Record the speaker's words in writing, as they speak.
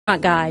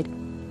Guide.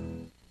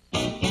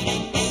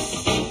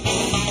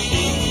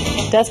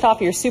 Dust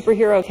off your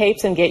superhero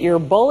capes and get your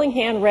bowling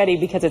hand ready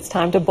because it's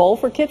time to bowl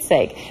for kids'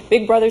 sake.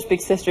 Big Brothers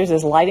Big Sisters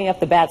is lighting up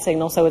the bat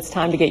signal, so it's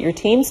time to get your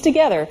teams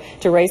together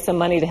to raise some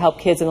money to help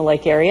kids in the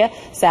lake area.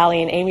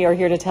 Sally and Amy are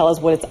here to tell us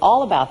what it's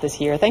all about this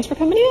year. Thanks for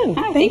coming in.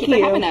 Hi, thank you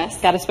for having us.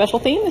 Got a special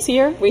theme this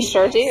year? We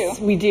sure do.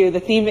 We do.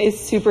 The theme is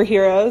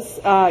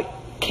superheroes.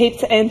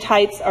 Capes and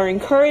tights are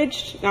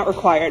encouraged, not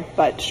required,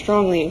 but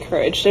strongly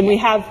encouraged. And we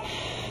have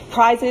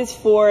prizes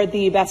for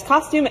the best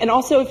costume, and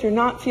also if you're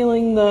not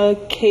feeling the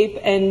cape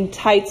and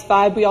tights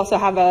vibe, we also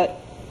have an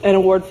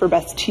award for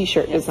best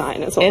t-shirt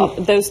design as well.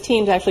 And those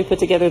teams actually put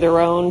together their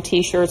own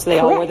t-shirts. They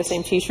all wear the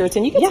same t-shirts,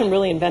 and you get some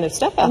really inventive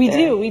stuff out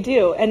there. We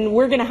do, and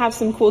we're going to have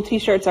some cool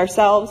t-shirts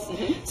ourselves,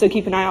 so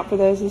keep an eye out for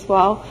those as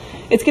well.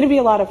 It's going to be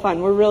a lot of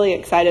fun. We're really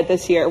excited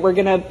this year. We're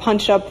going to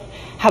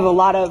have a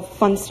lot of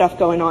fun stuff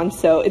going on,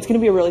 so it's going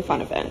to be a really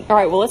fun event. All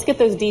right, well, let's get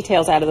those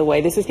details out of the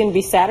way. This is going to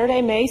be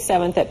Saturday, May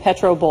 7th at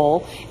Petro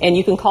Bowl, and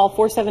you can call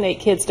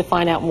 478-KIDS to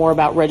find out more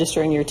about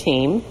registering your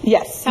team.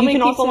 Yes. How many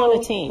people on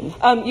a team?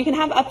 You can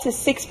have up to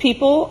 6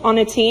 people on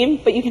a team,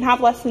 but you can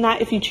have less than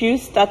that if you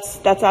choose. That's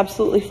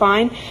absolutely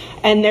fine.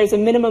 And there's a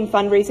minimum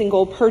fundraising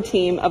goal per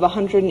team of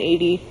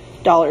 $180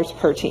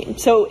 per team.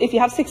 So if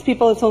you have 6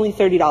 people, it's only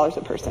 $30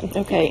 a person.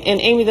 Okay.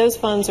 And Amy, those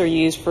funds are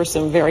used for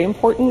some very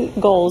important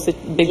goals that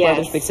Big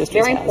Brothers Big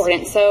Sisters very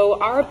important. So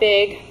our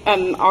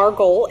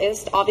goal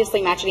is to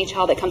obviously match any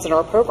child that comes into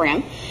our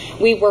program.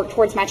 We work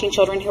towards matching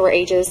children who are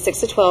ages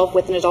 6 to 12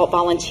 with an adult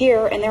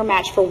volunteer, and they're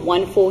matched for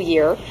 1 full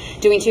year,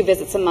 doing 2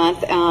 visits a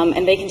month,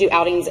 and they can do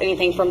outings,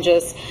 anything from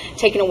just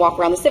taking a walk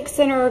around the Civic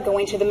Center,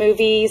 going to the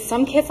movies.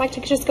 Some kids like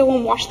to just go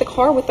and wash the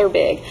car with their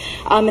big,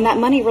 and that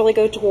money really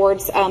goes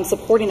towards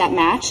supporting that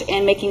match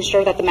and making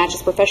sure that the match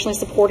is professionally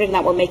supported and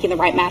that we're making the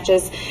right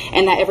matches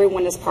and that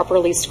everyone is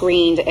properly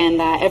screened and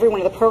that everyone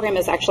in the program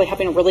is actually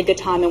having a really good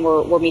time and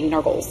we're meeting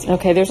our goals.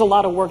 Okay, there's a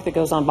lot of work that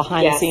goes on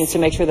behind the scenes to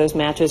make sure those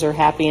matches are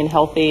happy and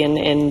healthy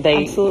and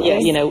they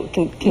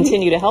can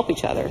continue to help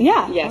each other.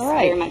 Yeah. Yes,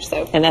 very much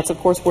so. And that's, of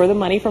course, where the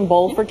money from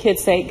Bowl for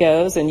Kids' Sake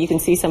goes, and you can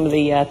see some of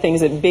the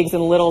things that Bigs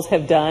and Littles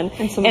have done.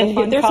 And some of the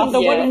fun there's some of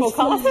the wonderful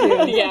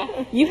costumes.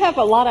 Yeah. You have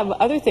a lot of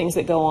other things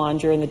that go on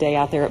during the day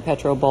out there at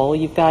Petro Bowl.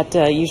 You've got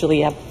usually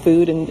have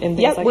food and things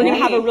like that. We're going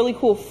to have a really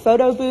cool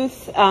photo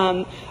booth.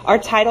 Our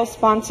title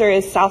sponsor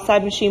is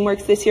Southside Machine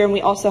Works this year, and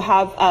we also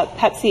have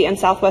Pepsi and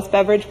Southwest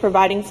Beverage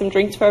providing some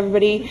drinks for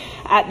everybody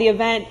at the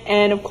event.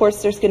 And of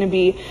course, there's going to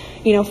be,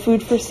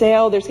 food for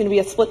sale. There's going to be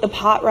a split the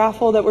pot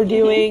raffle that we're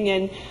doing,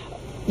 and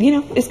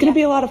it's going to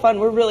be a lot of fun.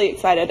 We're really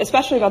excited,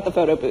 especially about the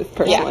photo booth,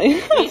 personally.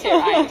 Yeah, me too.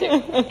 I am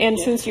too. And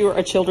since you're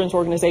a children's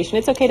organization,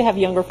 it's okay to have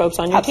younger folks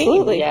on your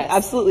team. Yes.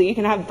 Absolutely. You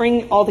can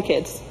bring all the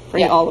kids.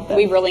 Bring all of them.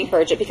 We really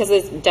encourage it because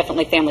it's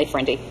definitely family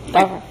friendly.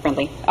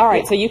 All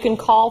right, so you can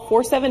call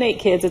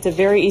 478-KIDS. It's a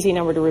very easy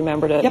number to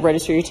remember to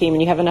register your team.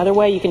 And you have another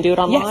way you can do it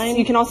online? Yes,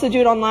 you can also do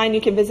it online.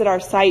 You can visit our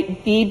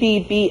site,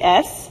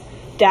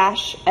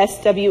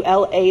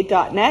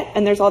 bbbs-swla.net,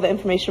 and there's all the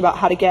information about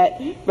how to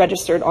get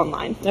registered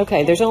online.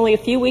 Okay, there's only a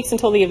few weeks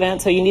until the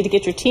event, so you need to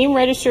get your team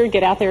registered,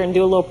 get out there and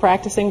do a little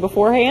practicing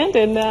beforehand,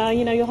 and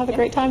you'll have a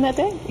great time that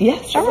day.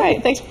 Yes. All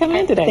right, thanks for coming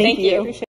in today. Thank you.